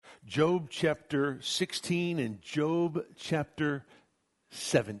Job chapter 16 and Job chapter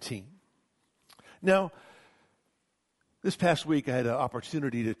 17. Now, this past week I had an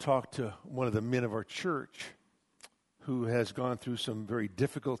opportunity to talk to one of the men of our church who has gone through some very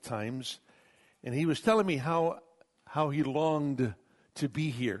difficult times, and he was telling me how he longed to be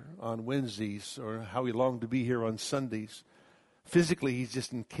here on Wednesdays or how he longed to be here on Sundays. Physically, he's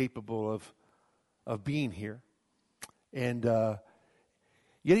just incapable of being here. And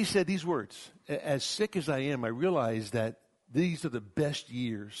yet he said these words, "As sick as I am, I realize that these are the best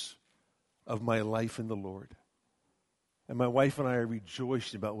years of my life in the Lord. And my wife and I are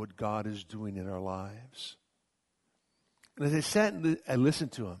rejoicing about what God is doing in our lives." And as I sat and I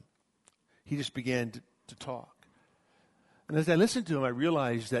listened to him, he just began to talk. And as I listened to him, I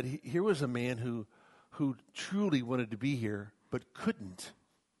realized that here was a man who truly wanted to be here, but couldn't.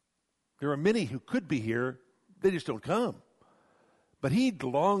 There are many who could be here, they just don't come. But he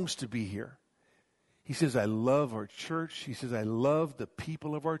longs to be here. He says, "I love our church." He says, "I love the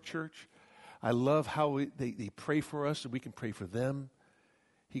people of our church. I love how they pray for us and we can pray for them."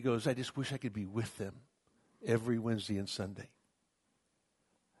 He goes, "I just wish I could be with them every Wednesday and Sunday."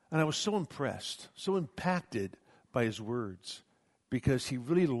 And I was so impressed, so impacted by his words, because he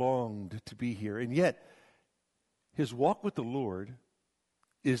really longed to be here. And yet, his walk with the Lord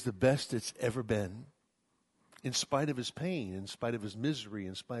is the best it's ever been, in spite of his pain, in spite of his misery,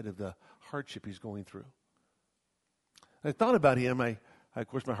 in spite of the hardship he's going through. I thought about him. Of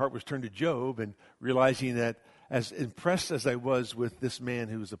course, my heart was turned to Job, and realizing that as impressed as I was with this man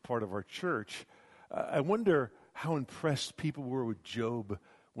who was a part of our church, I wonder how impressed people were with Job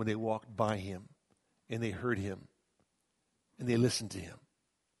when they walked by him and they heard him and they listened to him.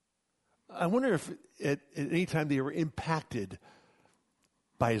 I wonder if at any time they were impacted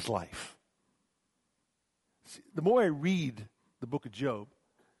by his life. See, the more I read the book of Job,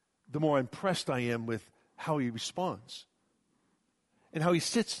 the more impressed I am with how he responds and how he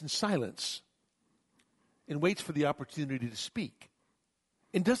sits in silence and waits for the opportunity to speak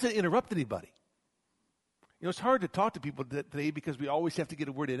and doesn't interrupt anybody. You know, it's hard to talk to people today because we always have to get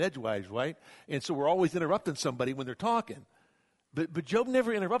a word in edgewise, right? And so we're always interrupting somebody when they're talking. But Job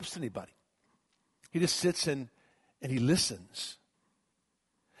never interrupts anybody. He just sits and he listens.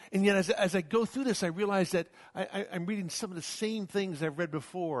 And yet as I go through this, I realize that I'm reading some of the same things I've read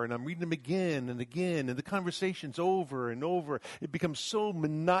before, and I'm reading them again and again, and the conversation's over and over. It becomes so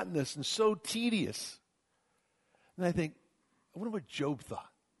monotonous and so tedious. And I think, I wonder what Job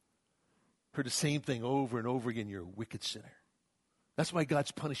thought. Heard the same thing over and over again. You're a wicked sinner. That's why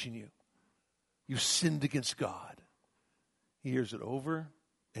God's punishing you. You sinned against God. He hears it over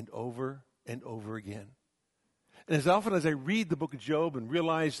and over and over again. And as often as I read the book of Job and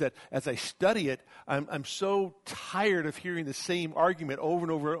realize that as I study it, I'm so tired of hearing the same argument over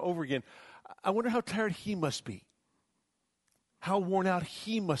and over and over again. I wonder how tired he must be. How worn out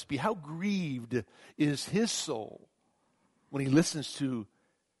he must be. How grieved is his soul when he listens to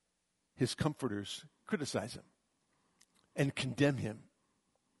his comforters criticize him and condemn him.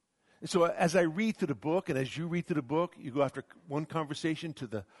 And so as I read through the book, and as you read through the book, you go after one conversation to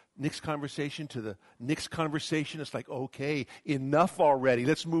the next conversation to the next conversation. It's like, okay, enough already.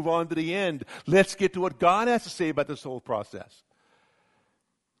 Let's move on to the end. Let's get to what God has to say about this whole process.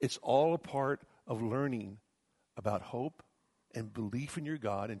 It's all a part of learning about hope and belief in your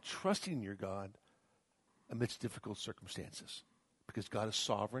God and trusting in your God amidst difficult circumstances. Because God is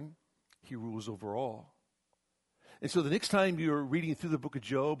sovereign. He rules over all. And so the next time you're reading through the book of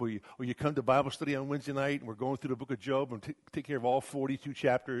Job, or you come to Bible study on Wednesday night, and we're going through the book of Job and take care of all 42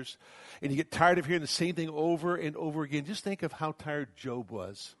 chapters, and you get tired of hearing the same thing over and over again, just think of how tired Job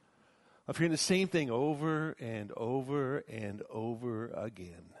was of hearing the same thing over and over and over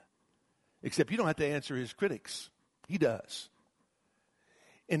again. Except you don't have to answer his critics. He does.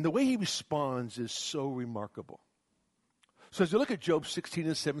 And the way he responds is so remarkable. So as you look at Job 16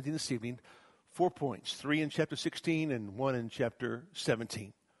 and 17 this evening, 4 points, 3 in chapter 16 and 1 in chapter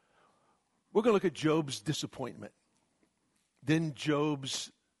 17. We're going to look at Job's disappointment, then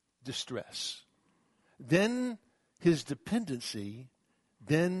Job's distress, then his dependency,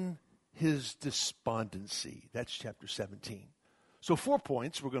 then his despondency. That's chapter 17. So 4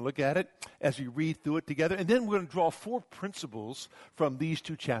 points, we're going to look at it as we read through it together, and then we're going to draw 4 principles from these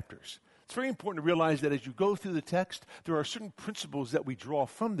 2 chapters. It's very important to realize that as you go through the text, there are certain principles that we draw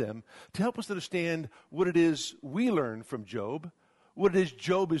from them to help us understand what it is we learn from Job, what it is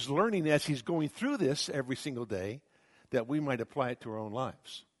Job is learning as he's going through this every single day, that we might apply it to our own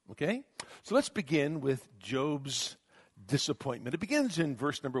lives. Okay? So let's begin with Job's disappointment. It begins in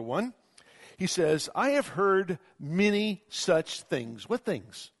verse number 1. He says, "I have heard many such things." What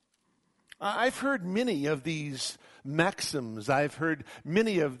things? I've heard many of these maxims. I've heard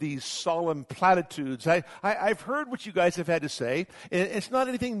many of these solemn platitudes. I've heard what you guys have had to say, and it's not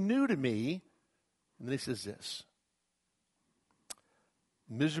anything new to me. And then he says this: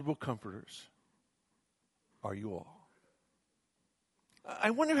 miserable comforters are you all. I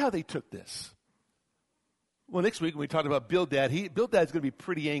wonder how they took this. Well, next week when we talk about Bildad, Bildad's going to be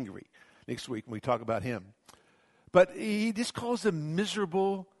pretty angry next week when we talk about him. But he just calls them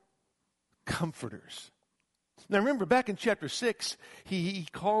miserable comforters. Now remember, back in chapter 6, he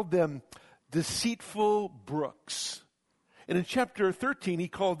called them deceitful brooks. And in chapter 13, he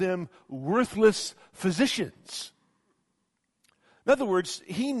called them worthless physicians. In other words,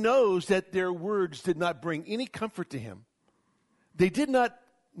 he knows that their words did not bring any comfort to him. They did not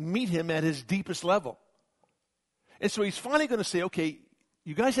meet him at his deepest level. And so he's finally going to say, okay,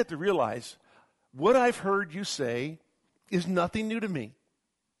 you guys have to realize what I've heard you say is nothing new to me.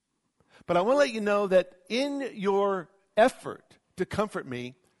 But I want to let you know that in your effort to comfort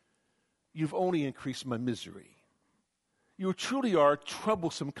me, you've only increased my misery. You truly are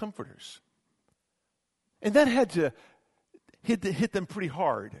troublesome comforters. And that had to hit them pretty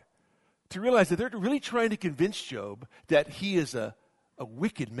hard to realize that they're really trying to convince Job that he is a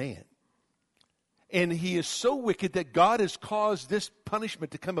wicked man. And he is so wicked that God has caused this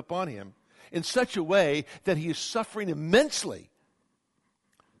punishment to come upon him in such a way that he is suffering immensely.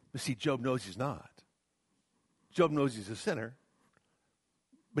 But see, Job knows he's not. Job knows he's a sinner.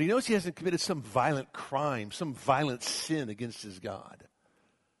 But he knows he hasn't committed some violent crime, some violent sin against his God.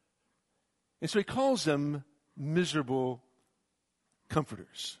 And so he calls them miserable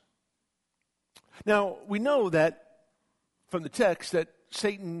comforters. Now, we know that from the text that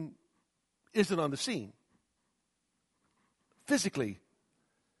Satan isn't on the scene. Physically,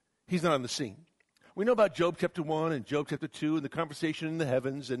 he's not on the scene. We know about Job chapter 1 and Job chapter 2 and the conversation in the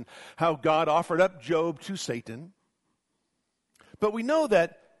heavens and how God offered up Job to Satan. But we know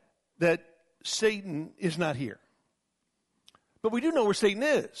that Satan is not here. But we do know where Satan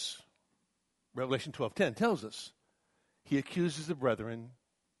is. Revelation 12:10 tells us he accuses the brethren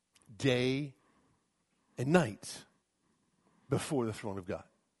day and night before the throne of God.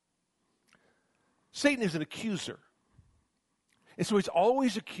 Satan is an accuser. And so he's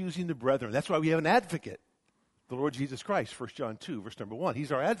always accusing the brethren. That's why we have an advocate, the Lord Jesus Christ, 1 John 2, verse number 1.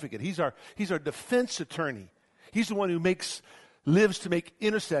 He's our advocate. He's our defense attorney. He's the one who lives to make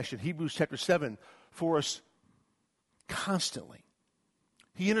intercession, Hebrews chapter 7, for us constantly.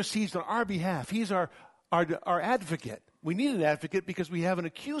 He intercedes on our behalf. He's our advocate. We need an advocate because we have an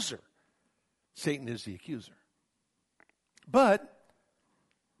accuser. Satan is the accuser. But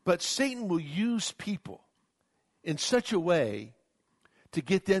Satan will use people in such a way to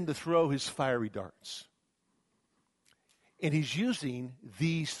get them to throw his fiery darts. And he's using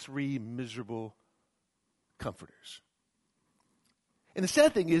these three miserable comforters. And the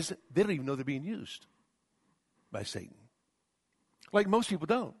sad thing is, they don't even know they're being used by Satan. Like most people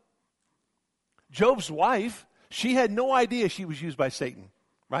don't. Job's wife, she had no idea she was used by Satan,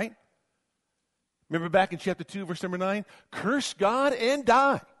 right? Remember back in chapter 2, verse number 9? Curse God and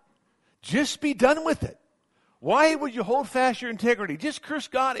die. Just be done with it. Why would you hold fast your integrity? Just curse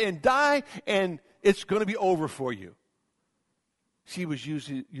God and die, and it's going to be over for you. She was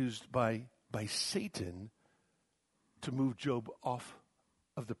used by Satan to move Job off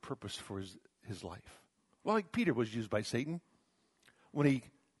of the purpose for his life. Well, like Peter was used by Satan when he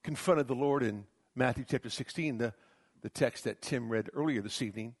confronted the Lord in Matthew chapter 16, the text that Tim read earlier this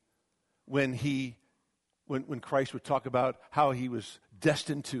evening, when Christ would talk about how he was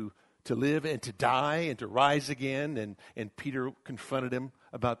destined to live and to die and to rise again. And Peter confronted him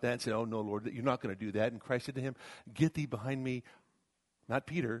about that and said, oh, no, Lord, you're not going to do that. And Christ said to him, get thee behind me, not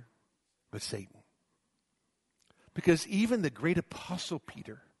Peter, but Satan. Because even the great apostle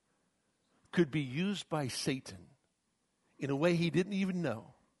Peter could be used by Satan in a way he didn't even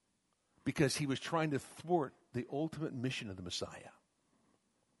know, because he was trying to thwart the ultimate mission of the Messiah.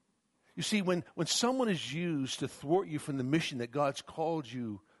 You see, when someone is used to thwart you from the mission that God's called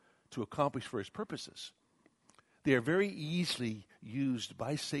you to accomplish for his purposes, they are very easily used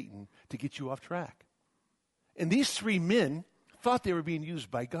by Satan to get you off track. And these three men thought they were being used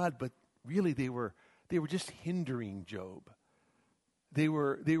by God, but really they were just hindering Job. They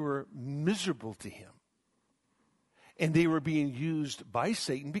were miserable to him. And they were being used by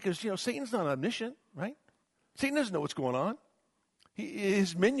Satan because, Satan's not omniscient, right? Satan doesn't know what's going on.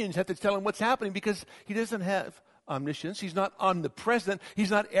 His minions have to tell him what's happening because he doesn't have omniscience. He's not omnipresent. He's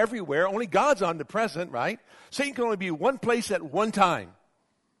not everywhere. Only God's omnipresent, right? Satan can only be one place at one time.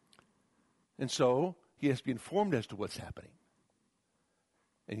 And so he has to be informed as to what's happening.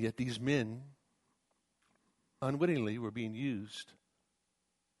 And yet these men unwittingly were being used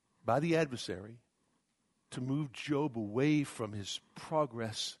by the adversary to move Job away from his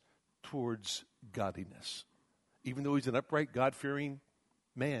progress towards godliness. Even though he's an upright, God-fearing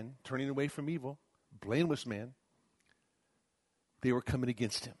man, turning away from evil, blameless man, they were coming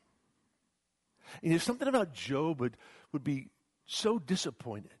against him. And there's something about Job would be so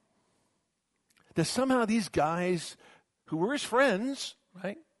disappointed that somehow these guys who were his friends,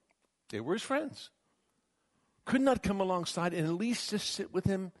 right? They were his friends. Could not come alongside and at least just sit with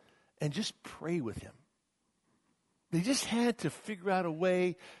him and just pray with him. They just had to figure out a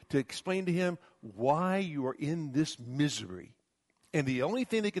way to explain to him why you are in this misery. And the only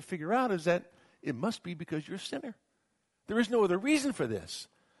thing they could figure out is that it must be because you're a sinner. There is no other reason for this.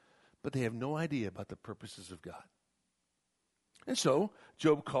 But they have no idea about the purposes of God. And so,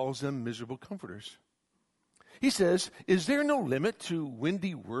 Job calls them miserable comforters. He says, is there no limit to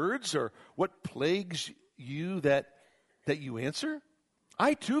windy words or what plagues you that you answer?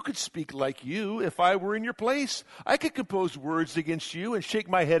 I too could speak like you if I were in your place. I could compose words against you and shake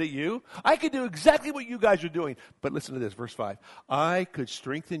my head at you. I could do exactly what you guys are doing. But listen to this, verse 5. I could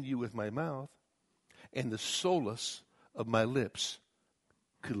strengthen you with my mouth, and the solace of my lips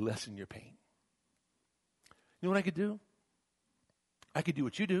could lessen your pain. You know what I could do? I could do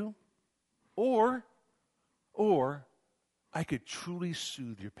what you do, or I could truly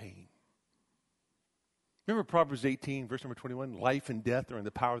soothe your pain. Remember Proverbs 18, verse number 21? Life and death are in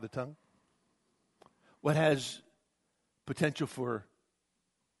the power of the tongue. What has potential for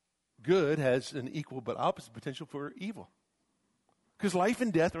good has an equal but opposite potential for evil. Because life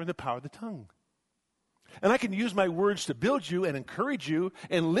and death are in the power of the tongue. And I can use my words to build you and encourage you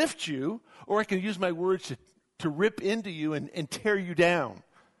and lift you, or I can use my words to rip into you and tear you down.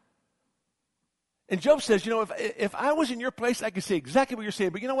 And Job says, if I was in your place, I could say exactly what you're saying.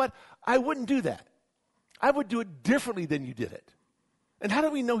 But you know what? I wouldn't do that. I would do it differently than you did it. And how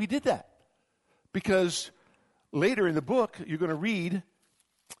do we know he did that? Because later in the book, you're going to read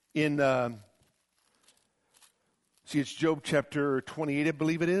in, it's Job chapter 28, I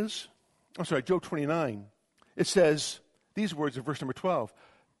believe it is. I'm sorry, Job 29. It says these words in verse number 12.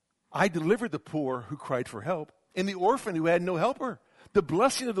 I delivered the poor who cried for help, and the orphan who had no helper. The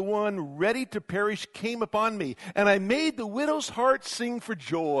blessing of the one ready to perish came upon me, and I made the widow's heart sing for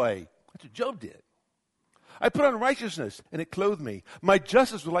joy. That's what Job did. I put on righteousness, and it clothed me. My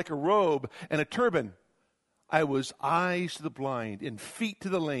justice was like a robe and a turban. I was eyes to the blind and feet to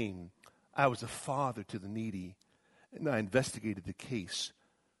the lame. I was a father to the needy, and I investigated the case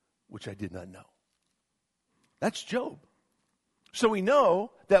which I did not know. That's Job. So we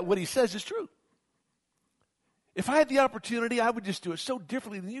know that what he says is true. If I had the opportunity, I would just do it so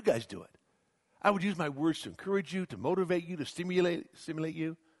differently than you guys do it. I would use my words to encourage you, to motivate you, to stimulate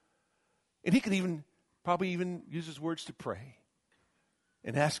you. And he could probably even use his words to pray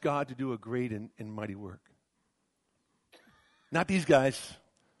and ask God to do a great and mighty work. Not these guys.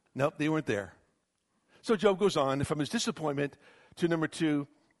 Nope, they weren't there. So Job goes on from his disappointment to number 2,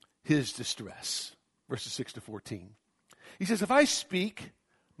 his distress. Verses 6 to 14. He says, if I speak,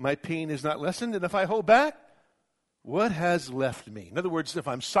 my pain is not lessened, and if I hold back, what has left me? In other words, if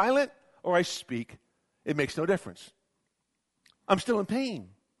I'm silent or I speak, it makes no difference. I'm still in pain.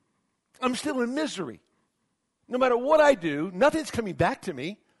 I'm still in misery. No matter what I do, nothing's coming back to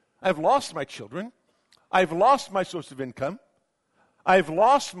me. I've lost my children. I've lost my source of income. I've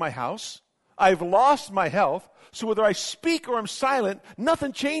lost my house. I've lost my health. So whether I speak or I'm silent,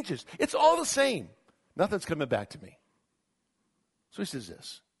 nothing changes. It's all the same. Nothing's coming back to me. So he says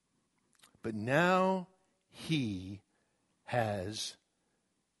this. But now he has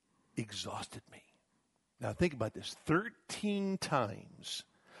exhausted me. Now think about this. 13 times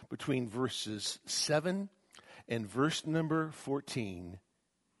between verses 7 and verse number 14,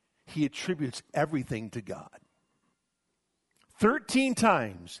 he attributes everything to God. 13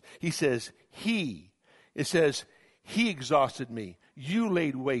 times he says, it says, he exhausted me. You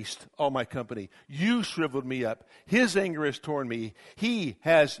laid waste all my company. You shriveled me up. His anger has torn me. He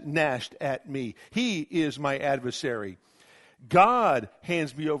has gnashed at me. He is my adversary. God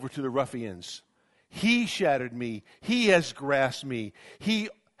hands me over to the ruffians. He shattered me. He has grasped me. He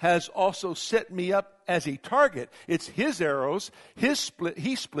has also set me up as a target. It's his arrows. He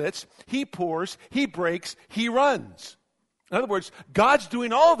splits. He pours. He breaks. He runs. In other words, God's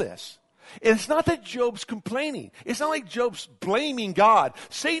doing all this. And it's not that Job's complaining. It's not like Job's blaming God.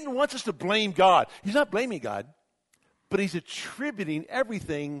 Satan wants us to blame God. He's not blaming God, but he's attributing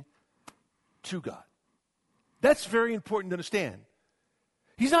everything to God. That's very important to understand.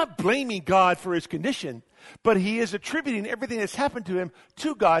 He's not blaming God for his condition. But he is attributing everything that's happened to him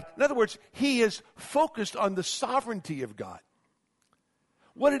to God. In other words, he is focused on the sovereignty of God.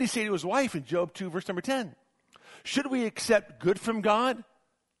 What did he say to his wife in Job 2, verse number 10? Should we accept good from God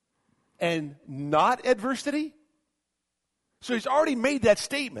and not adversity? So he's already made that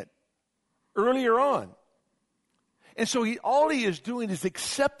statement earlier on. And so all he is doing is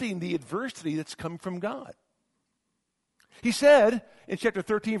accepting the adversity that's come from God. He said in chapter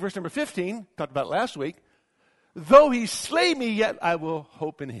 13, verse number 15, talked about last week, though he slay me, yet I will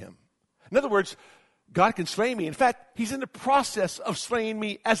hope in him. In other words, God can slay me. In fact, he's in the process of slaying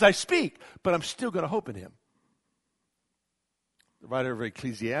me as I speak, but I'm still going to hope in him. The writer of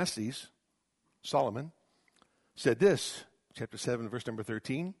Ecclesiastes, Solomon, said this, chapter 7, verse number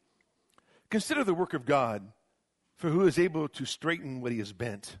 13, consider the work of God, for who is able to straighten what he has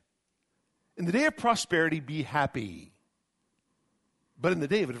bent. In the day of prosperity, be happy. But in the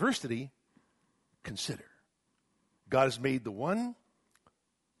day of adversity, consider. God has made the one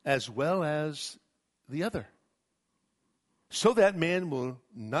as well as the other, so that man will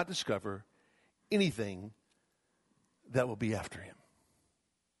not discover anything that will be after him.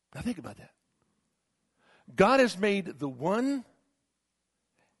 Now think about that. God has made the one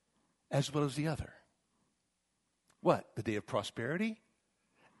as well as the other. What? The day of prosperity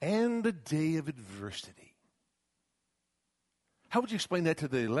and the day of adversity. How would you explain that to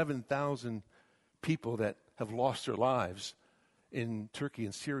the 11,000 people that have lost their lives in Turkey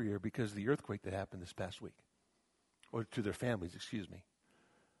and Syria because of the earthquake that happened this past week? Or to their families, excuse me.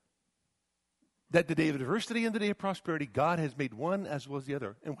 That the day of adversity and the day of prosperity, God has made one as well as the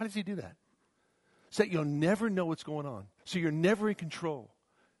other. And why does he do that? So that you'll never know what's going on. So you're never in control.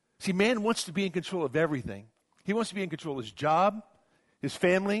 See, man wants to be in control of everything. He wants to be in control of his job, his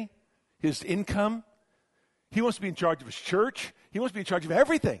family, his income. He wants to be in charge of his church. He wants to be in charge of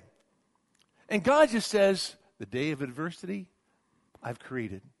everything. And God just says, the day of adversity, I've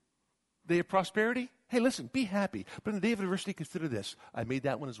created. The day of prosperity, hey, listen, be happy. But in the day of adversity, consider this. I made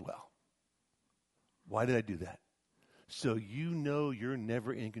that one as well. Why did I do that? So you know you're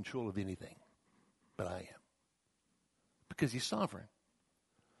never in control of anything. But I am. Because he's sovereign.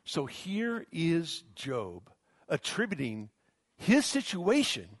 So here is Job attributing his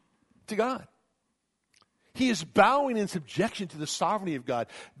situation to God. He is bowing in subjection to the sovereignty of God.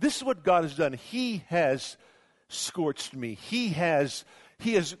 This is what God has done. He has scorched me. He has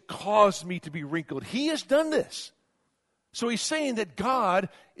caused me to be wrinkled. He has done this. So he's saying that God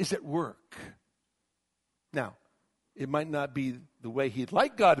is at work. Now, it might not be the way he'd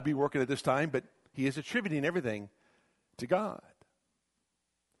like God to be working at this time, but he is attributing everything to God.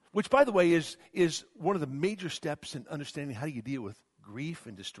 Which, by the way, is one of the major steps in understanding how do you deal with grief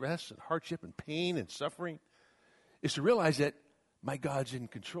and distress and hardship and pain and suffering, is to realize that my God's in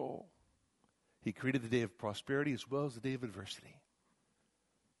control. He created the day of prosperity as well as the day of adversity.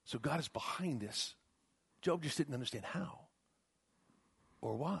 So God is behind this. Job just didn't understand how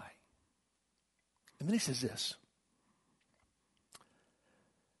or why. And then he says this.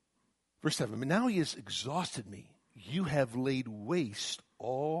 Verse 7, but now he has exhausted me. You have laid waste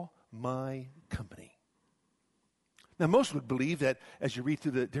all my company. Now, most would believe that as you read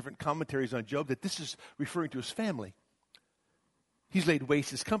through the different commentaries on Job, that this is referring to his family. He's laid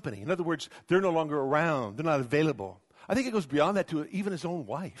waste his company. In other words, they're no longer around. They're not available. I think it goes beyond that to even his own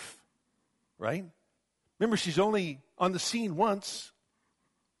wife, right? Remember, she's only on the scene once.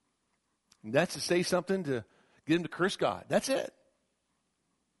 And that's to say something to get him to curse God. That's it.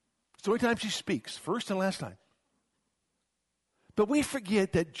 It's the only time she speaks, first and last time. But we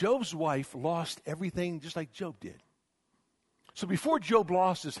forget that Job's wife lost everything just like Job did. So before Job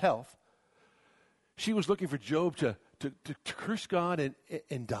lost his health, she was looking for Job to curse God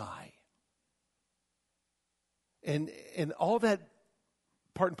and die. And all that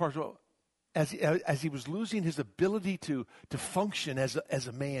part and parcel, as he was losing his ability to function as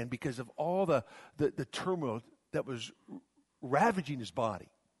a man because of all the turmoil that was ravaging his body.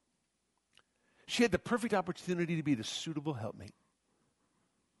 She had the perfect opportunity to be the suitable helpmate.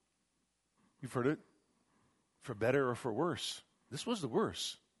 You've heard it. For better or for worse. This was the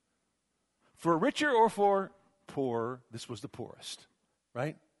worse. For richer or for poor, this was the poorest.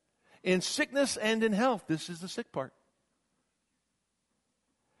 Right? In sickness and in health, this is the sick part.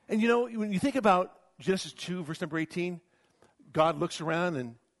 And you know, when you think about Genesis 2, verse number 18, God looks around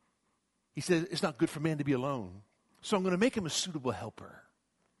and he says, it's not good for man to be alone. So I'm going to make him a suitable helper.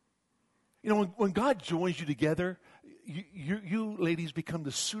 You know, when God joins you together, you ladies become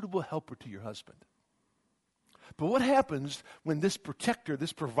the suitable helper to your husband. But what happens when this protector,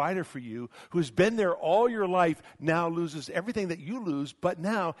 this provider for you, who has been there all your life, now loses everything that you lose, but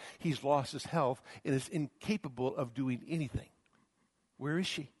now he's lost his health and is incapable of doing anything? Where is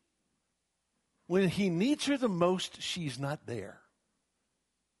she? When he needs her the most, she's not there.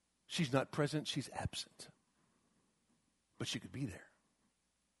 She's not present, she's absent. But she could be there.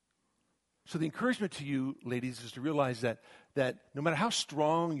 So the encouragement to you, ladies, is to realize that no matter how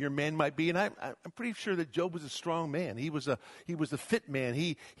strong your man might be, and I'm pretty sure that Job was a strong man. He was a fit man.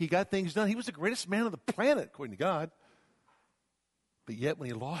 He got things done. He was the greatest man on the planet, according to God. But yet when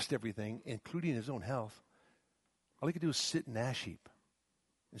he lost everything, including his own health, all he could do was sit in ash heap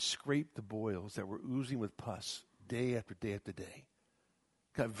and scrape the boils that were oozing with pus day after day after day.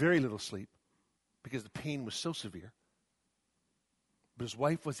 Got very little sleep because the pain was so severe. But his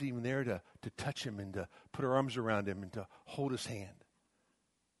wife wasn't even there to touch him and to put her arms around him and to hold his hand.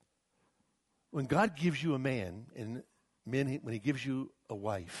 When God gives you a man, and men, when he gives you a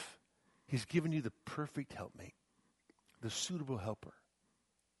wife, he's given you the perfect helpmate, the suitable helper.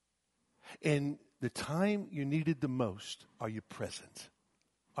 And the time you needed the most, are you present?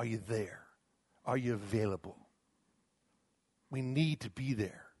 Are you there? Are you available? We need to be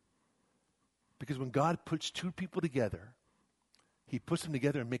there. Because when God puts two people together, he puts them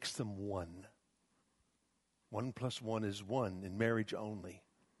together and makes them one. 1 + 1 is 1 in marriage only.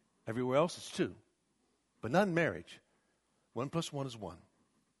 Everywhere else it's 2. But not in marriage. 1 + 1 is 1.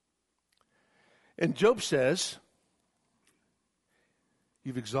 And Job says,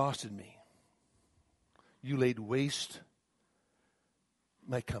 you've exhausted me. You laid waste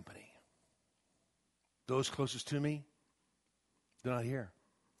my company. Those closest to me, they're not here.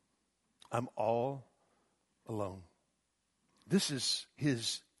 I'm all alone. This is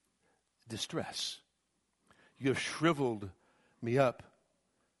his distress. You have shriveled me up.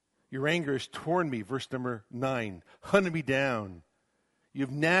 Your anger has torn me, verse number 9, hunted me down.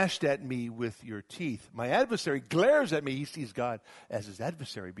 You've gnashed at me with your teeth. My adversary glares at me. He sees God as his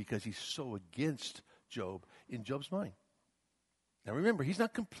adversary because he's so against Job in Job's mind. Now remember, he's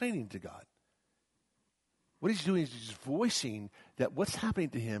not complaining to God. What he's doing is he's voicing that what's happening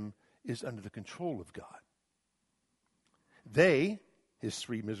to him is under the control of God. They, his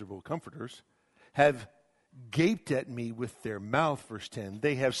 3 miserable comforters, have gaped at me with their mouth, verse 10.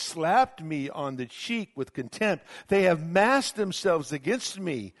 They have slapped me on the cheek with contempt. They have massed themselves against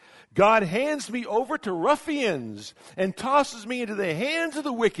me. God hands me over to ruffians and tosses me into the hands of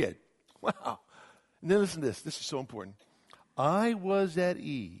the wicked. Wow. And then listen to this. This is so important. I was at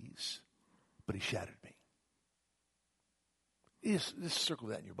ease, but he shattered me. Just circle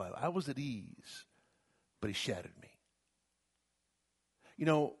that in your Bible. I was at ease, but he shattered me. You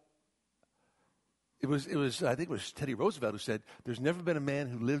know, it was I think it was Teddy Roosevelt who said, there's never been a man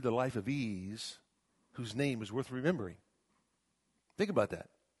who lived a life of ease whose name is worth remembering. Think about that.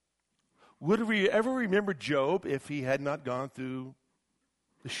 Would we ever remember Job if he had not gone through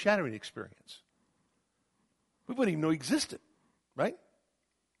the shattering experience? We wouldn't even know he existed, right?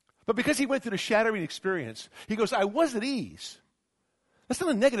 But because he went through the shattering experience, he goes, I was at ease. That's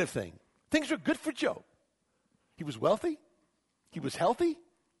not a negative thing. Things are good for Job. He was wealthy. He was healthy.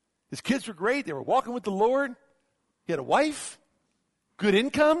 His kids were great. They were walking with the Lord. He had a wife, good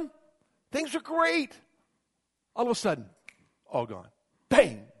income. Things were great. All of a sudden, all gone.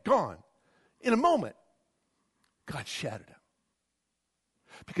 Bang, gone. In a moment, God shattered him.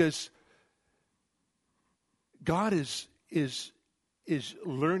 Because God is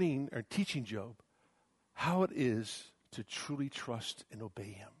learning or teaching Job how it is to truly trust and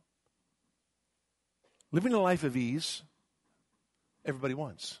obey him. Living a life of ease, everybody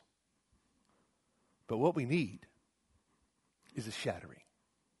wants. But what we need is a shattering.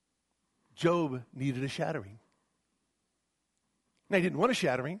 Job needed a shattering. Now, he didn't want a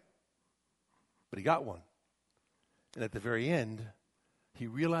shattering, but he got one. And at the very end, he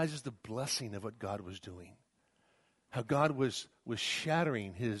realizes the blessing of what God was doing. How God was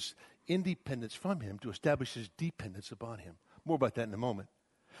shattering his independence from him to establish his dependence upon him. More about that in a moment.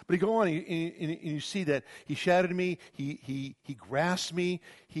 But you go on, and you see that he shattered me, he grasped me,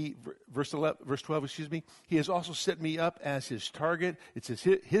 verse 12, he has also set me up as his target. It says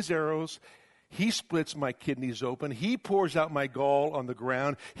his arrows. He splits my kidneys open. He pours out my gall on the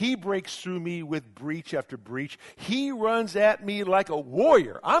ground. He breaks through me with breach after breach. He runs at me like a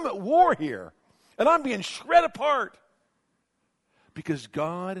warrior. I'm at war here, and I'm being shred apart because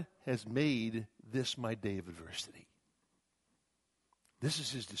God has made this my day of adversity. This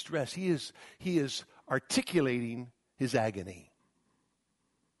is his distress. He is articulating his agony.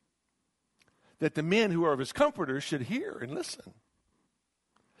 That the men who are of his comforters should hear and listen.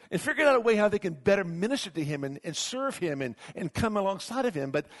 and figuring out a way how they can better minister to him and serve him and come alongside of him,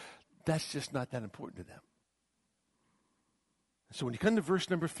 but that's just not that important to them. So when you come to verse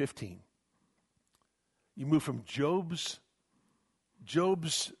number 15, you move from Job's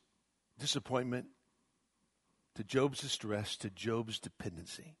disappointment to Job's distress to Job's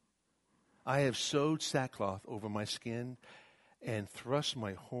dependency. I have sewed sackcloth over my skin and thrust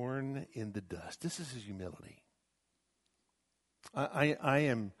my horn in the dust. This is his humility.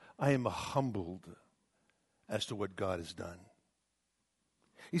 I am humbled as to what God has done.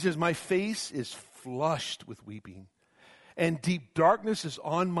 He says, my face is flushed with weeping, and deep darkness is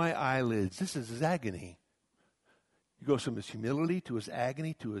on my eyelids. This is his agony. He goes from his humility to his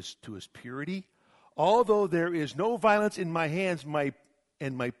agony to his purity. Although there is no violence in my hands, my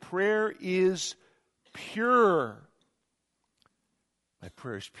prayer is pure. My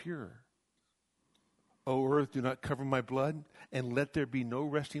prayer is pure. O earth, do not cover my blood, and let there be no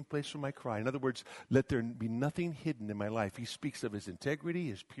resting place for my cry. In other words, let there be nothing hidden in my life. He speaks of his integrity,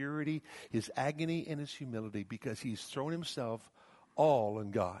 his purity, his agony, and his humility, because he's thrown himself all on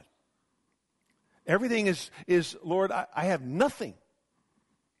God. Everything is Lord, I have nothing.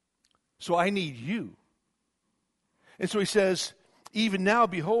 So I need you. And so he says, even now,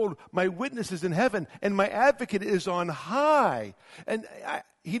 behold, my witness is in heaven, and my advocate is on high. And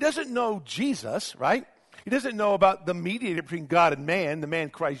he doesn't know Jesus, right? He doesn't know about the mediator between God and man, the man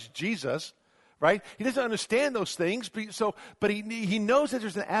Christ Jesus, right? He doesn't understand those things, but he knows that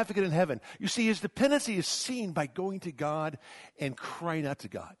there's an advocate in heaven. You see, his dependency is seen by going to God and crying out to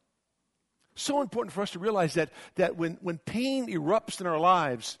God. So important for us to realize that when pain erupts in our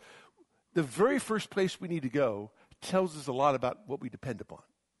lives, the very first place we need to go tells us a lot about what we depend upon.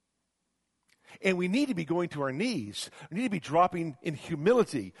 And we need to be going to our knees. We need to be dropping in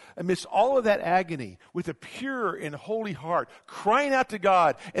humility amidst all of that agony with a pure and holy heart, crying out to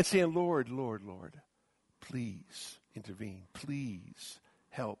God and saying, Lord, Lord, Lord, please intervene. Please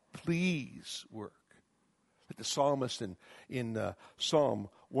help. Please work. Like the psalmist in Psalm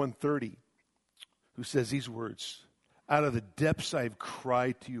 130, who says these words, out of the depths I have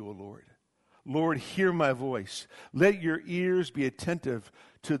cried to you, O Lord. Lord, hear my voice. Let your ears be attentive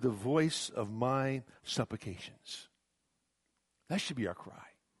to the voice of my supplications. That should be our cry.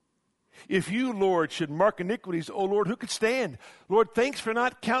 If you, Lord, should mark iniquities, O Lord, who could stand? Lord, thanks for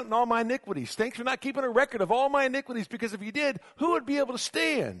not counting all my iniquities. Thanks for not keeping a record of all my iniquities, because if you did, who would be able to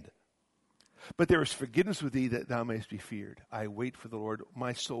stand? But there is forgiveness with thee that thou mayest be feared. I wait for the Lord.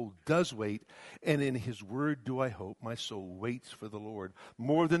 My soul does wait, and in his word do I hope. My soul waits for the Lord,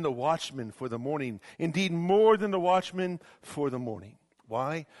 more than the watchman for the morning. Indeed, more than the watchman for the morning.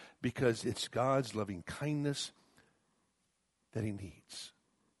 Why? Because it's God's loving kindness that he needs.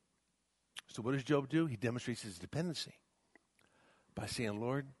 So what does Job do? He demonstrates his dependency by saying,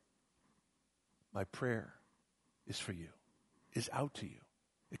 Lord, my prayer is for you, is out to you.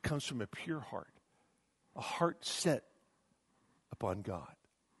 It comes from a pure heart, a heart set upon God.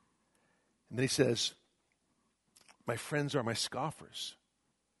 And then he says, my friends are my scoffers.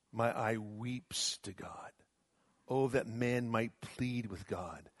 My eye weeps to God. Oh, that man might plead with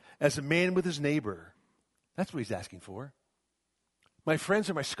God as a man with his neighbor. That's what he's asking for. My friends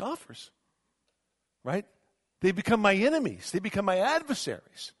are my scoffers, right? They become my enemies. They become my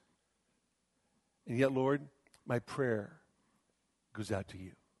adversaries. And yet, Lord, my prayer goes out to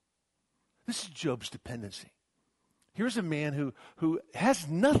you. This is Job's dependency. Here's a man who has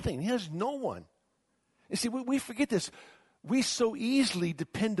nothing. He has no one. You see, we forget this. We so easily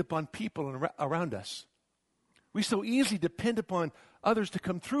depend upon people around us. We so easily depend upon others to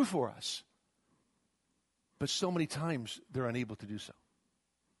come through for us. But so many times they're unable to do so.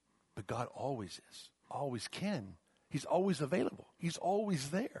 But God always is, always can. He's always available. He's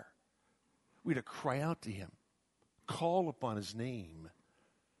always there. We have to cry out to him, call upon his name.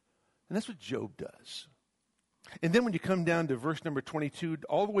 And that's what Job does. And then when you come down to verse number 22,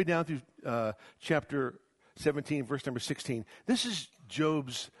 all the way down through chapter 17, verse number 16, this is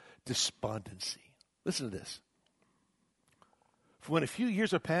Job's despondency. Listen to this. For when a few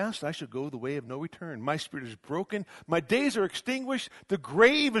years are past, I shall go the way of no return. My spirit is broken. My days are extinguished. The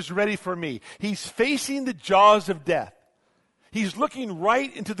grave is ready for me. He's facing the jaws of death. He's looking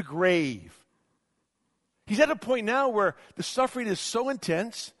right into the grave. He's at a point now where the suffering is so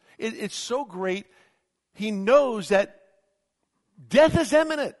intense, it's so great, he knows that death is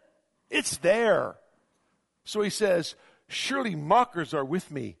imminent. It's there. So he says, surely mockers are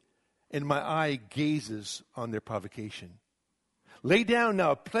with me, and my eye gazes on their provocation. Lay down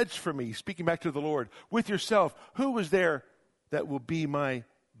now a pledge for me, speaking back to the Lord, with yourself. Who is there that will be my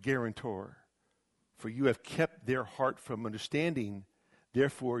guarantor? For you have kept their heart from understanding.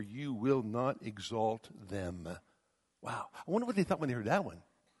 Therefore, you will not exalt them. Wow. I wonder what they thought when they heard that one.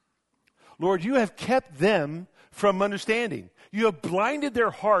 Lord, you have kept them from understanding. You have blinded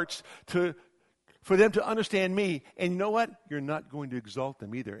their hearts for them to understand me. And you know what? You're not going to exalt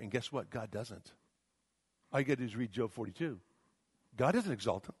them either. And guess what? God doesn't. All you got to do is read Job 42. God doesn't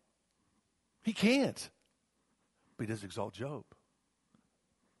exalt him. He can't. But he does exalt Job.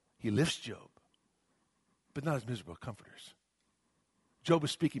 He lifts Job, but not as miserable comforters. Job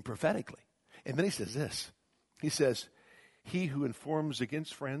is speaking prophetically. And then he says this. He says, he who informs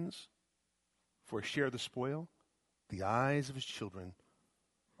against friends for a share of the spoil, the eyes of his children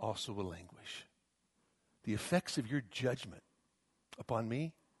also will languish. The effects of your judgment upon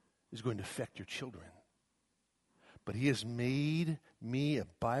me is going to affect your children. But he has made me a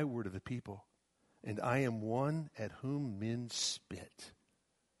byword of the people, and I am one at whom men spit.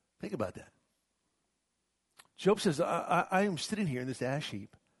 Think about that. Job says, I am sitting here in this ash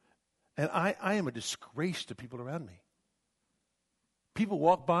heap, and I am a disgrace to people around me. People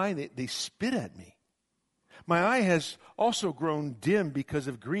walk by and they spit at me. My eye has also grown dim because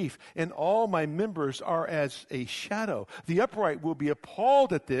of grief, and all my members are as a shadow. The upright will be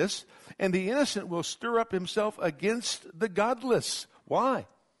appalled at this, and the innocent will stir up himself against the godless. Why?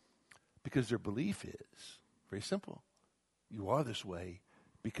 Because their belief is very simple. You are this way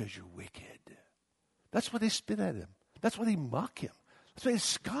because you're wicked. That's why they spit at him. That's why they mock him. That's why they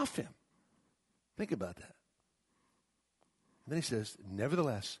scoff him. Think about that. And then he says,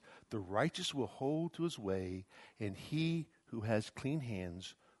 nevertheless, the righteous will hold to his way, and he who has clean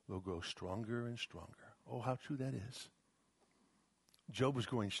hands will grow stronger and stronger. Oh, how true that is. Job was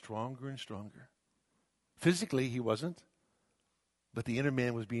growing stronger and stronger. Physically, he wasn't, but the inner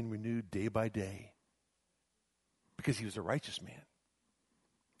man was being renewed day by day because he was a righteous man.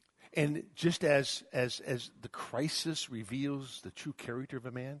 And just as the crisis reveals the true character of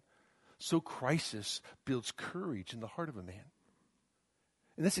a man, so crisis builds courage in the heart of a man.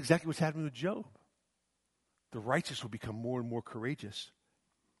 And that's exactly what's happening with Job. The righteous will become more and more courageous.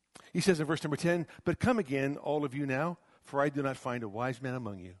 He says in verse number 10, but come again, all of you now, for I do not find a wise man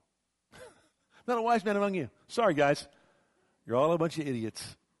among you. Not a wise man among you. Sorry, guys. You're all a bunch of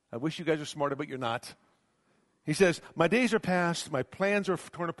idiots. I wish you guys were smarter, but you're not. He says, my days are past, my plans are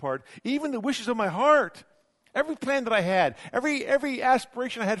torn apart, even the wishes of my heart. Every plan that I had, every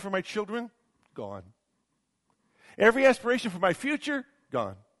aspiration I had for my children, gone. Every aspiration for my future,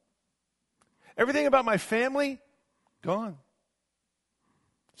 gone. Everything about my family, gone.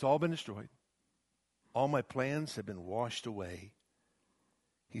 It's all been destroyed. All my plans have been washed away.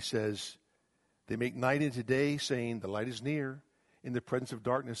 He says, they make night into day, saying, the light is near in the presence of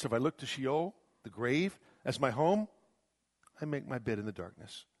darkness. If I look to Sheol, the grave, as my home, I make my bed in the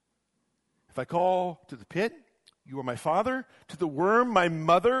darkness. If I call to the pit, you are my father, to the worm, my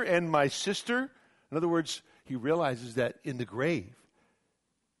mother and my sister. In other words, he realizes that in the grave,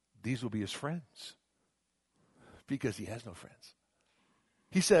 these will be his friends because he has no friends.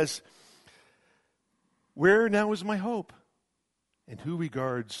 He says, where now is my hope? And who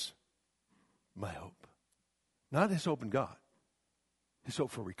regards my hope? Not his hope in God, his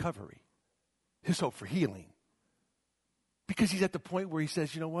hope for recovery, his hope for healing. Because he's at the point where he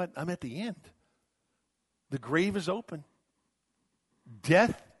says, you know what? I'm at the end. The grave is open.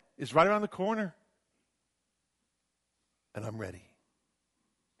 Death is right around the corner. And I'm ready.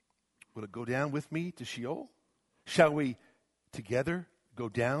 Will it go down with me to Sheol? Shall we together go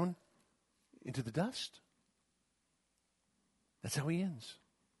down into the dust? That's how he ends.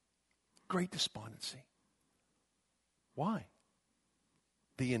 Great despondency. Why?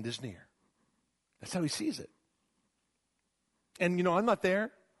 The end is near. That's how he sees it. And, you know, I'm not there.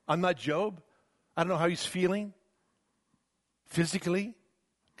 I'm not Job. I don't know how he's feeling physically.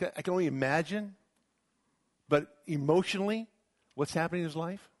 I can only imagine. But emotionally, what's happening in his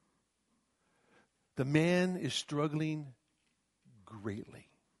life? The man is struggling greatly.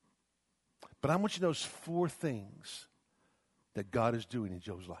 But I want you to notice 4 things that God is doing in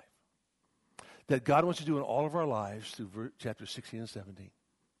Job's life. That God wants to do in all of our lives through chapters 16 and 17.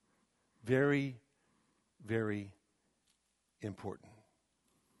 Very, very important.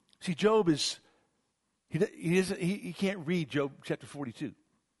 See, Job is, he can't read Job chapter 42.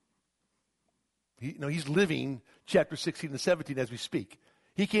 He's living chapter 16 and 17 as we speak.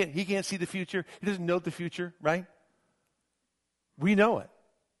 He can't see the future. He doesn't know the future, right? We know it.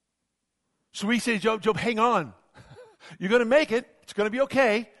 So we say, Job, hang on. You're going to make it. It's going to be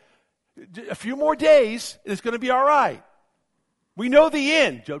okay. A few more days, and it's going to be all right. We know the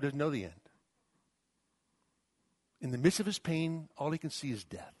end. Job doesn't know the end. In the midst of his pain, all he can see is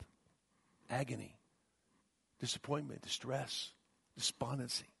death, agony, disappointment, distress.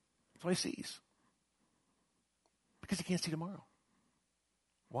 despondency. That's what he sees. Because he can't see tomorrow.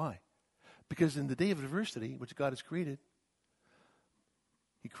 Why? Because in the day of adversity, which God has created,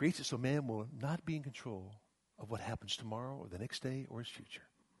 he creates it so man will not be in control of what happens tomorrow or the next day or his future.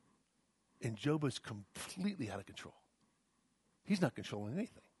 And Job is completely out of control. He's not controlling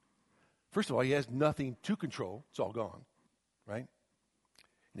anything. First of all, he has nothing to control. It's all gone, right?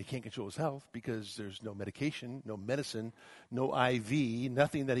 And he can't control his health because there's no medication, no medicine, no IV,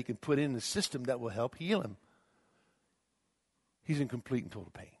 nothing that he can put in the system that will help heal him. He's in complete and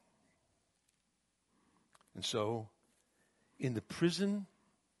total pain. And so, in the prison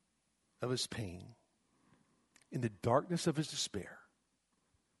of his pain, in the darkness of his despair,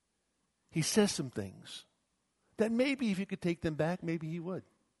 he says some things that maybe if you could take them back, maybe he would.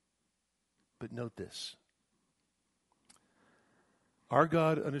 But note this. Our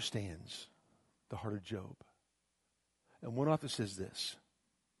God understands the heart of Job. And one author says this,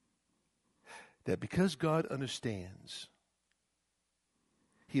 that because God understands,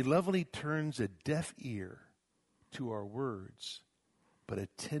 he lovingly turns a deaf ear to our words, but a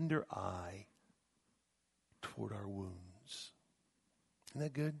tender eye toward our wounds. Isn't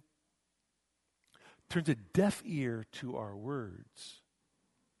that good? Turns a deaf ear to our words,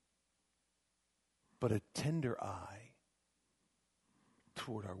 but a tender eye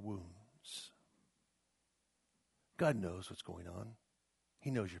toward our wounds. God knows what's going on.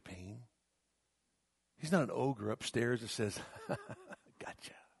 He knows your pain. He's not an ogre upstairs that says,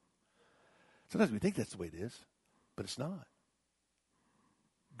 gotcha. Sometimes we think that's the way it is, but it's not.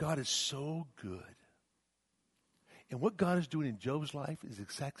 God is so good. And what God is doing in Job's life is the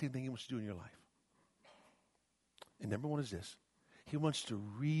exact same thing he wants to do in your life. And number one is this. He wants to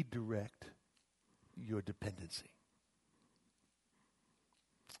redirect your dependency.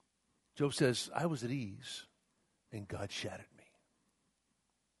 Job says, I was at ease, and God shattered me.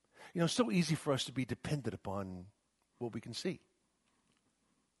 You know, it's so easy for us to be dependent upon what we can see.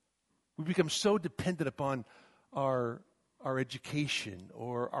 We become so dependent upon our education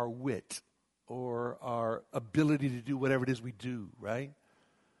or our wit or our ability to do whatever it is we do, right?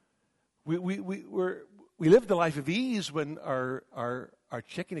 We live the life of ease when our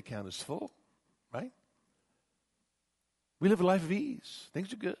checking account is full, right? We live a life of ease.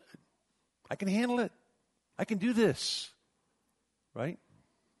 Things are good. I can handle it. I can do this, right?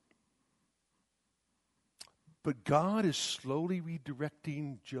 But God is slowly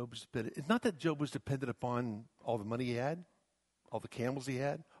redirecting Job's dependence. It's not that Job was dependent upon all the money he had, all the camels he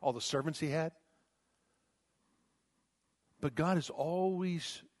had, all the servants he had. But God is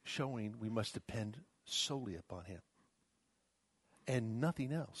always showing we must depend solely upon him and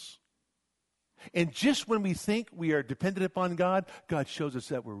nothing else. And just when we think we are dependent upon God, God shows us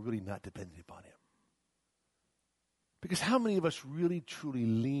that we're really not dependent upon him. Because how many of us really truly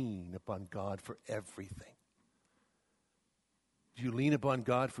lean upon God for everything? Do you lean upon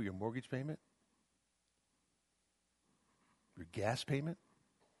God for your mortgage payment? Your gas payment?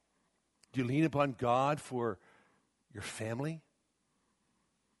 Do you lean upon God for your family?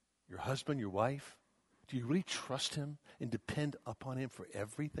 Your husband, your wife? Do you really trust him and depend upon him for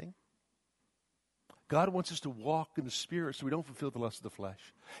everything? God wants us to walk in the Spirit so we don't fulfill the lust of the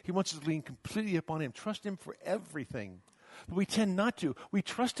flesh. He wants us to lean completely upon him, trust him for everything. But we tend not to. We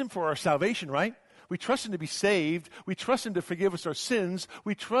trust him for our salvation, right? We trust him to be saved. We trust him to forgive us our sins.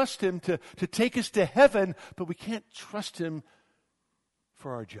 We trust him to take us to heaven, but we can't trust him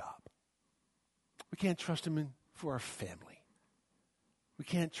for our job. We can't trust him for our family. We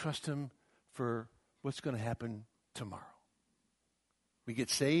can't trust him for what's going to happen tomorrow. We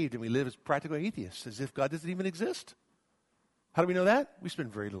get saved and we live as practical atheists, as if God doesn't even exist. How do we know that? We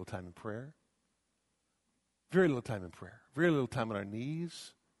spend very little time in prayer. Very little time in prayer. Very little time on our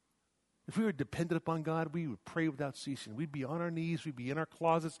knees. If we were dependent upon God, we would pray without ceasing. We'd be on our knees. We'd be in our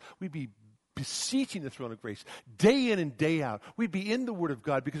closets. We'd be beseeching the throne of grace day in and day out. We'd be in the Word of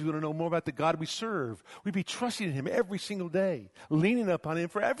God because we want to know more about the God we serve. We'd be trusting in him every single day, leaning upon him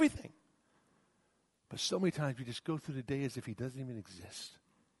for everything. But so many times we just go through the day as if he doesn't even exist.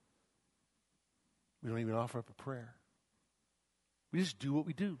 We don't even offer up a prayer. We just do what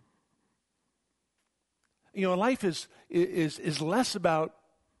we do. You know, life is less about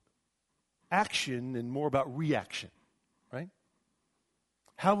action and more about reaction, right?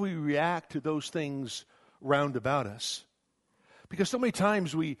 How we react to those things round about us. Because so many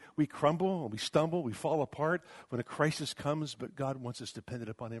times we crumble, we stumble, we fall apart when a crisis comes, but God wants us dependent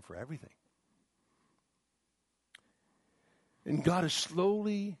upon him for everything. And God is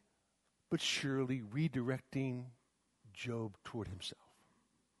slowly but surely redirecting Job toward himself.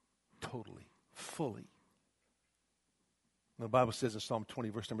 Totally, fully. The Bible says in Psalm 20,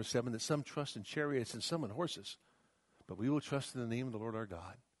 verse number 7, that some trust in chariots and some in horses, but we will trust in the name of the Lord our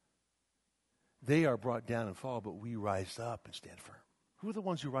God. They are brought down and fall, but we rise up and stand firm. Who are the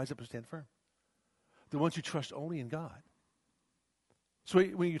ones who rise up and stand firm? The ones who trust only in God. So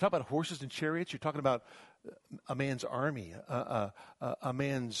when you talk about horses and chariots, you're talking about a man's army, a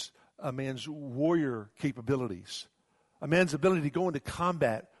man's warrior capabilities, a man's ability to go into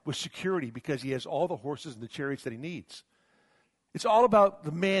combat with security because he has all the horses and the chariots that he needs. It's all about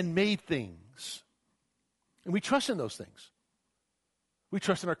the man-made things. And we trust in those things. We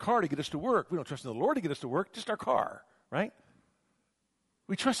trust in our car to get us to work. We don't trust in the Lord to get us to work, just our car, right?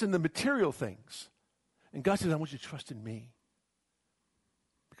 We trust in the material things. And God says, I want you to trust in me.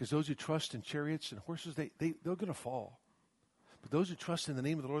 Because those who trust in chariots and horses, they're going to fall. But those who trust in the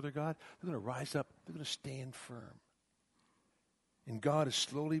name of the Lord their God, they're going to rise up. They're going to stand firm. And God is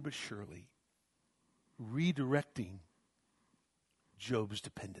slowly but surely redirecting Job's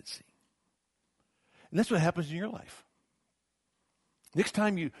dependency. And that's what happens in your life. Next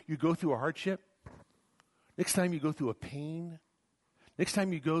time you go through a hardship, next time you go through a pain, next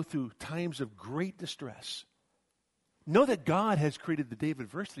time you go through times of great distress, know that God has created the day of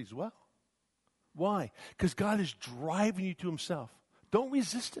adversity as well. Why? Because God is driving you to himself. Don't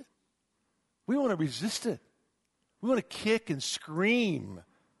resist it. We want to resist it. We want to kick and scream.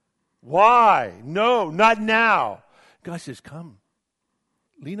 Why? No, not now. God says, come.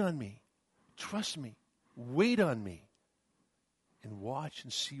 Lean on me. Trust me. Wait on me. And watch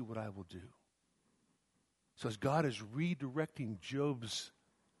and see what I will do. So as God is redirecting Job's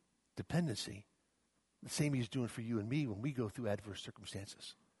dependency, the same he's doing for you and me when we go through adverse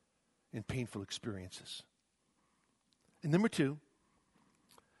circumstances and painful experiences. And number two,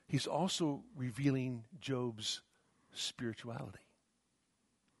 he's also revealing Job's spirituality.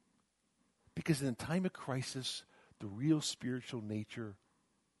 Because in a time of crisis, the real spiritual nature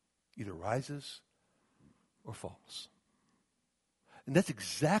either rises or falls. And that's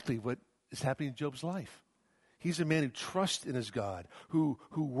exactly what is happening in Job's life. He's a man who trusts in his God, who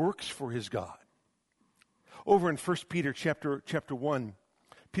works for his God. Over in 1 Peter chapter 1,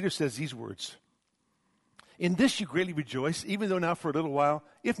 Peter says these words, in this you greatly rejoice, even though now for a little while,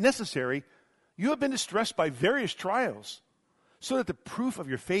 if necessary, you have been distressed by various trials, so that the proof of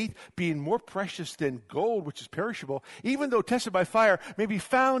your faith, being more precious than gold, which is perishable, even though tested by fire, may be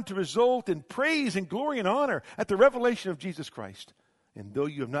found to result in praise and glory and honor at the revelation of Jesus Christ. And though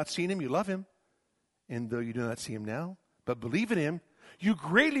you have not seen him, you love him. And though you do not see him now, but believe in him, you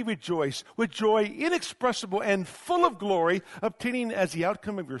greatly rejoice with joy inexpressible and full of glory, obtaining as the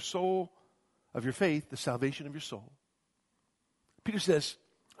outcome of your soul, of your faith, the salvation of your soul. Peter says,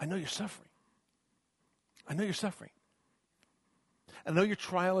 I know you're suffering. I know you're suffering. I know your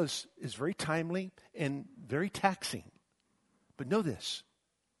trial is very timely and very taxing. But know this,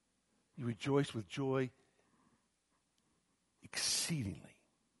 you rejoice with joy exceedingly.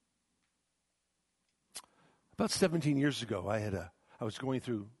 About 17 years ago, I was going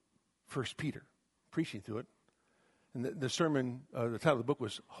through 1 Peter, preaching through it. And the sermon, the title of the book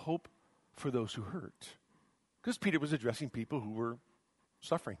was Hope for Those Who Hurt. Because Peter was addressing people who were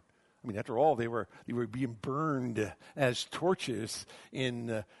suffering. I mean, after all, they were being burned as torches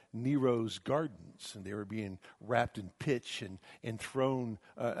in Nero's gardens, and they were being wrapped in pitch and thrown,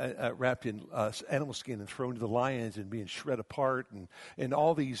 wrapped in animal skin and thrown to the lions and being shred apart, and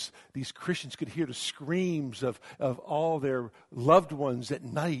all these Christians could hear the screams of all their loved ones at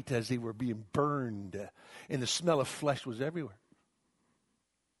night as they were being burned, and the smell of flesh was everywhere.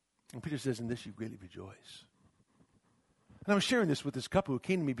 And Peter says, "In this you greatly rejoice." And I was sharing this with this couple who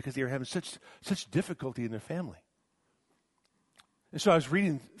came to me because they were having such difficulty in their family. And so I was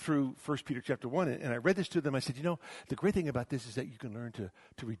reading through 1 Peter chapter 1, and I read this to them. I said, the great thing about this is that you can learn to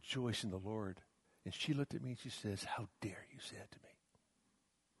rejoice in the Lord. And she looked at me and she says, how dare you say it to me?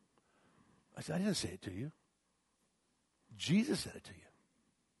 I said, I didn't say it to you. Jesus said it to you.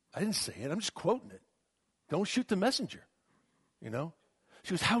 I didn't say it. I'm just quoting it. Don't shoot the messenger. She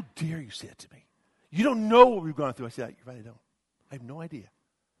goes, how dare you say it to me? You don't know what we've gone through. I said, you're right, I don't. I have no idea.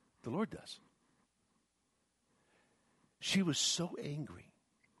 The Lord does. She was so angry.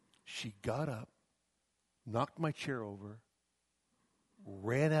 She got up, knocked my chair over,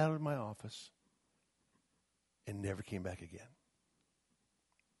 ran out of my office, and never came back again.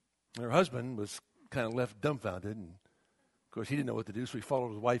 And her husband was kind of left dumbfounded, and of course he didn't know what to do, so he followed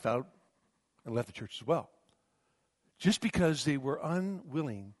his wife out and left the church as well. Just because they were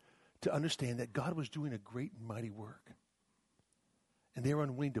unwilling to understand that God was doing a great and mighty work. And they were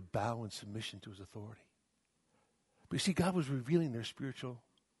unwilling to bow in submission to his authority. But you see, God was revealing their spiritual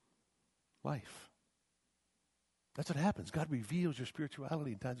life. That's what happens. God reveals your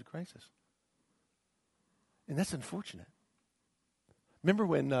spirituality in times of crisis. And that's unfortunate. Remember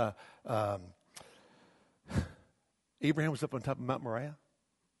when Abraham was up on top of Mount Moriah?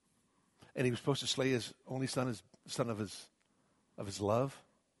 And he was supposed to slay his only son, his son of his love,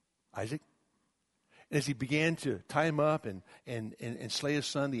 Isaac? And as he began to tie him up and slay his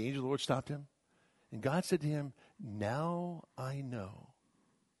son, the angel of the Lord stopped him. And God said to him, now I know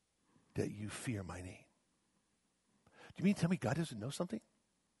that you fear my name. Do you mean to tell me God doesn't know something?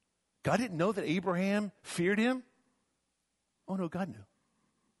 God didn't know that Abraham feared him? Oh no, God knew.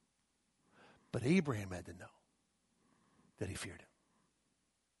 But Abraham had to know that he feared him.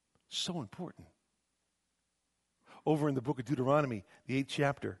 So important. Over in the book of Deuteronomy, the 8th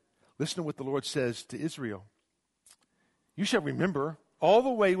chapter, listen to what the Lord says to Israel. You shall remember all the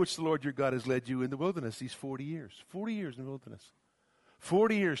way which the Lord your God has led you in the wilderness these 40 years. 40 years in the wilderness.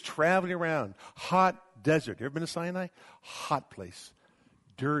 40 years traveling around. Hot desert. You ever been to Sinai? Hot place.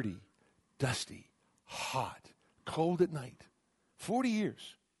 Dirty, dusty, hot, cold at night. 40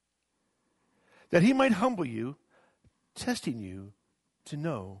 years. That he might humble you, testing you to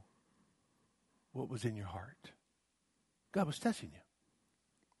know what was in your heart. God was testing you.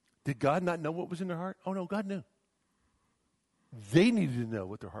 Did God not know what was in their heart? Oh no, God knew. They needed to know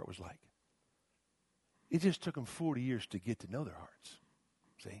what their heart was like. It just took them 40 years to get to know their hearts.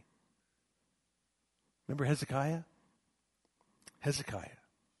 See? Remember Hezekiah? Hezekiah.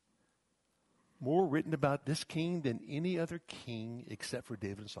 More written about this king than any other king except for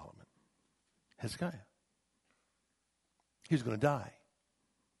David and Solomon. Hezekiah. He was going to die.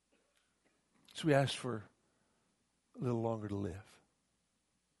 So we asked for a little longer to live.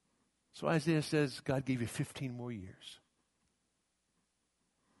 So Isaiah says, God gave you 15 more years.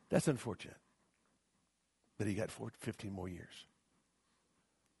 That's unfortunate. But he got 15 more years.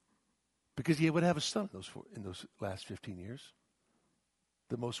 Because he would have a son in those last 15 years.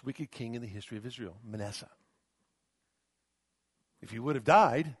 The most wicked king in the history of Israel, Manasseh. If he would have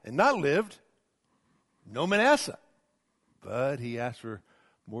died and not lived, no Manasseh. But he asked for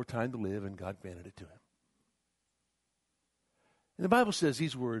more time to live, and God granted it to him. And the Bible says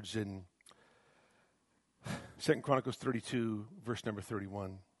these words in 2 Chronicles 32, verse number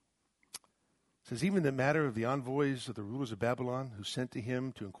 31. It says, even the matter of the envoys of the rulers of Babylon who sent to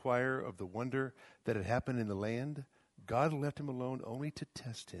him to inquire of the wonder that had happened in the land, God left him alone only to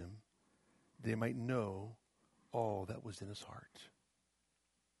test him, they might know all that was in his heart.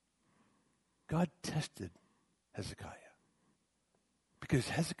 God tested Hezekiah because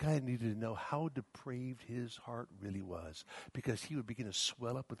Hezekiah needed to know how depraved his heart really was, because he would begin to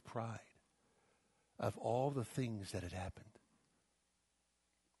swell up with pride of all the things that had happened.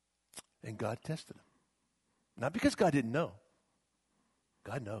 And God tested him. Not because God didn't know.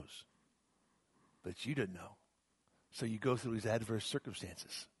 God knows. But you didn't know. So you go through these adverse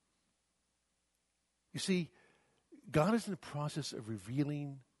circumstances. You see, God is in the process of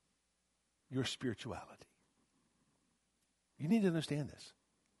revealing your spirituality. You need to understand this.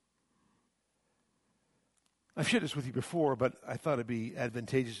 I've shared this with you before, but I thought it'd be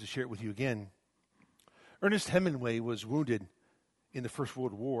advantageous to share it with you again. Ernest Hemingway was wounded in the First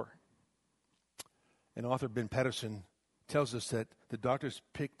World War. And author Ben Patterson tells us that the doctors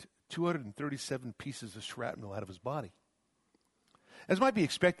picked 237 pieces of shrapnel out of his body. As might be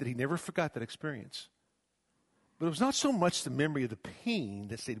expected, he never forgot that experience. But it was not so much the memory of the pain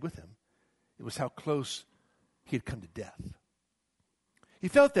that stayed with him. It was how close he had come to death. He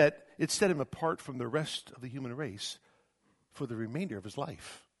felt that it set him apart from the rest of the human race for the remainder of his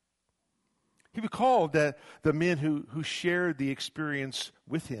life. He recalled that the men who shared the experience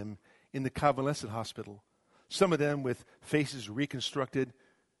with him in the convalescent hospital, some of them with faces reconstructed,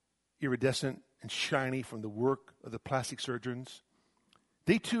 iridescent and shiny from the work of the plastic surgeons,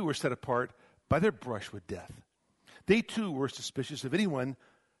 they too were set apart by their brush with death. They too were suspicious of anyone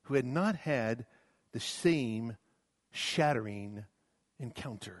who had not had the same shattering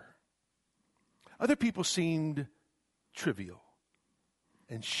encounter. Other people seemed trivial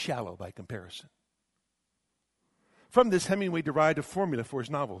and shallow by comparison. From this, Hemingway derived a formula for his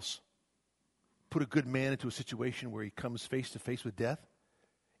novels. Put a good man into a situation where he comes face to face with death,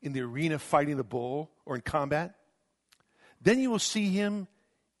 in the arena fighting the bull or in combat. Then you will see him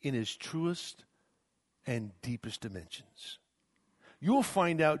in his truest and deepest dimensions. You will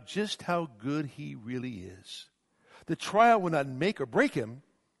find out just how good he really is. The trial will not make or break him,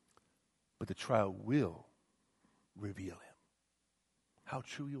 but the trial will reveal him. How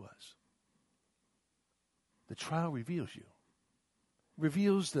true he was. The trial reveals you.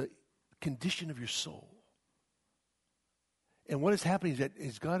 Reveals the condition of your soul. And what is happening is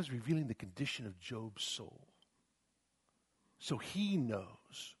that God is revealing the condition of Job's soul. so he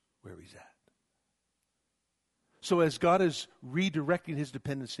knows where he's at. So as God is redirecting his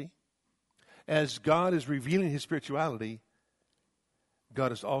dependency, as God is revealing his spirituality,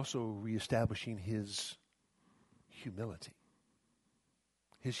 God is also reestablishing his humility.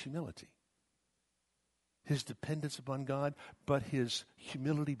 His humility. His dependence upon God, but his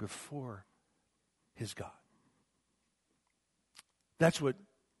humility before his God. That's what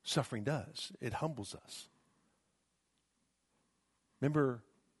suffering does. It humbles us. Remember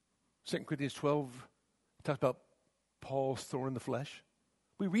 2 Corinthians 12 talks about Paul's thorn in the flesh?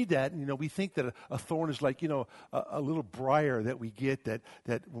 We read that and, we think that a thorn is like, a little briar that we get that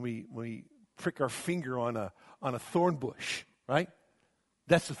when we prick our finger on a thorn bush, right?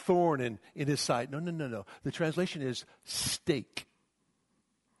 That's a thorn in his side. No. The translation is stake.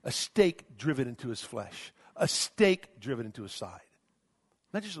 A stake driven into his flesh. A stake driven into his side.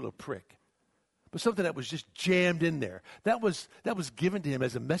 Not just a little prick, but something that was just jammed in there. That was given to him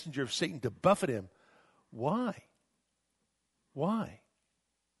as a messenger of Satan to buffet him. Why? Why?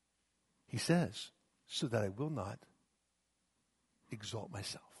 He says, so that I will not exalt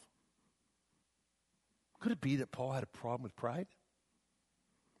myself. Could it be that Paul had a problem with pride?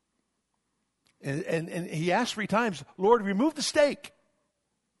 And he asked 3 times, Lord, remove the stake.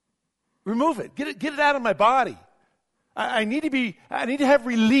 Remove it. Get it out of my body. I need to have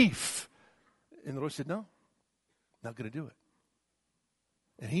relief. And the Lord said, no, not going to do it.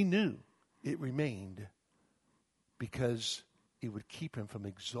 And he knew it remained because it would keep him from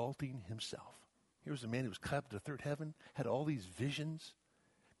exalting himself. Here was a man who was clapped to the third heaven, had all these visions.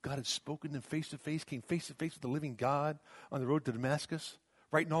 God had spoken to him face to face, came face to face with the living God on the road to Damascus,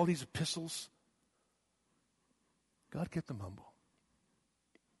 writing all these epistles. God kept him humble.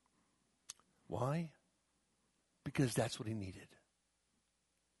 Why? Because that's what he needed.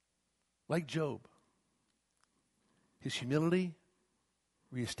 Like Job, his humility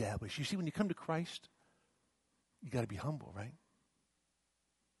reestablished. You see, when you come to Christ, you got to be humble, right?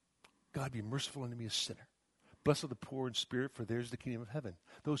 God, be merciful unto me, a sinner. Blessed are the poor in spirit, for theirs is the kingdom of heaven.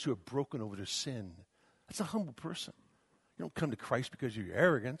 Those who are broken over their sin. That's a humble person. You don't come to Christ because of your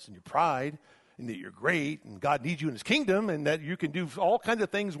arrogance and your pride and that you're great and God needs you in his kingdom and that you can do all kinds of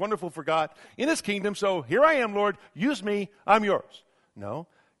things wonderful for God in his kingdom. So here I am, Lord. Use me. I'm yours. No,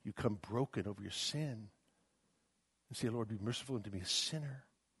 you come broken over your sin and say, Lord, be merciful unto me, a sinner.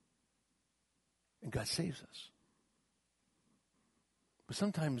 And God saves us. But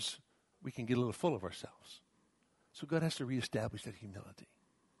sometimes we can get a little full of ourselves. So God has to reestablish that humility.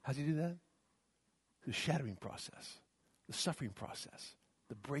 How does he do that? The shattering process, the suffering process,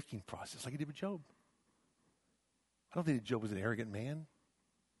 the breaking process, like he did with Job. I don't think that Job was an arrogant man.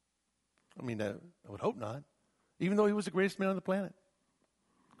 I mean, I would hope not. Even though he was the greatest man on the planet.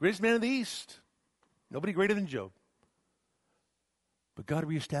 Greatest man in the East. Nobody greater than Job. But God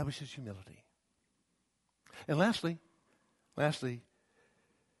reestablishes humility. And lastly,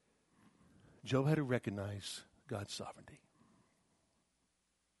 Job had to recognize God's sovereignty.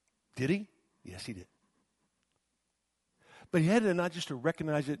 Did he? Yes, he did. But he had to not just to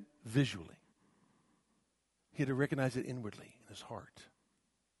recognize it visually. He had to recognize it inwardly in his heart.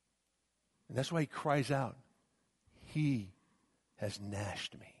 And that's why he cries out, he has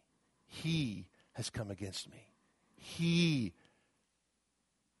gnashed me. He has come against me. He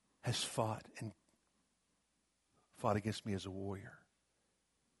has fought against me as a warrior.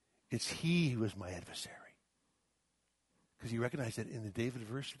 It's he who is my adversary. Because he recognized that in the day of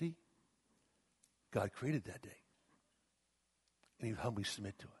adversity, God created that day. And he would humbly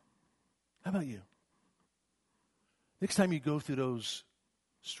submit to it. How about you? Next time you go through those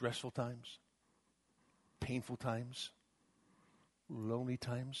stressful times, painful times, lonely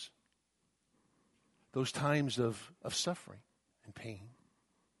times, those times of suffering and pain,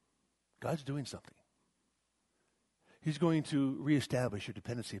 God's doing something. He's going to reestablish your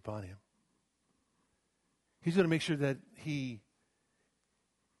dependency upon him. He's going to make sure that he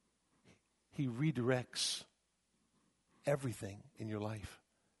redirects everything in your life,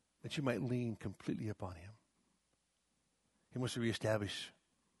 that you might lean completely upon him. He wants to reestablish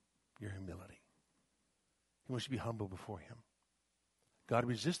your humility. He wants you to be humble before him. God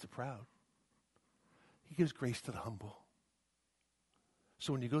resists the proud. He gives grace to the humble.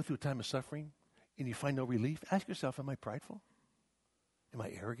 So when you go through a time of suffering and you find no relief, ask yourself, am I prideful? Am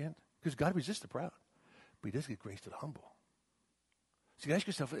I arrogant? Because God resists the proud, but he does give grace to the humble. So you ask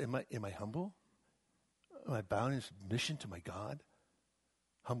yourself, am I humble? Am I bound in submission to my God?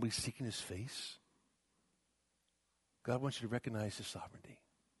 Humbly seeking his face? God wants you to recognize his sovereignty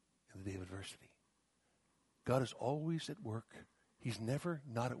in the day of adversity. God is always at work. He's never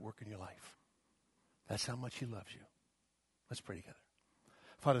not at work in your life. That's how much he loves you. Let's pray together.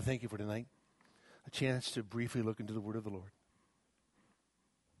 Father, thank you for tonight. A chance to briefly look into the word of the Lord.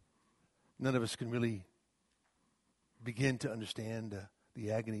 None of us can really begin to understand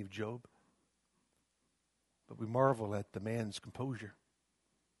the agony of Job. But we marvel at the man's composure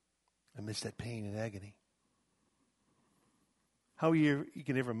amidst that pain and agony. How he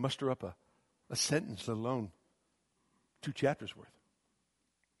can ever muster up a sentence, let alone 2 chapters worth.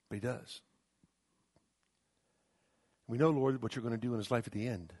 But he does. We know, Lord, what you're going to do in his life at the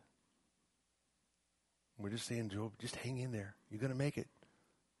end. We're just saying, Job, just hang in there. You're going to make it.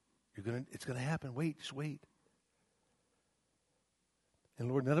 It's going to happen. Wait, just wait.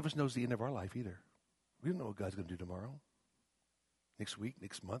 And Lord, none of us knows the end of our life either. We don't know what God's going to do tomorrow, next week,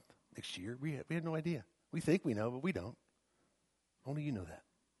 next month, next year. We have no idea. We think we know, but we don't. Only you know that.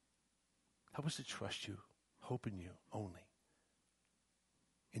 Help us to trust you, hope in you only.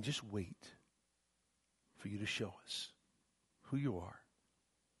 And just wait for you to show us who you are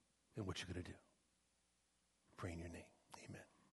and what you're going to do. Pray in your name.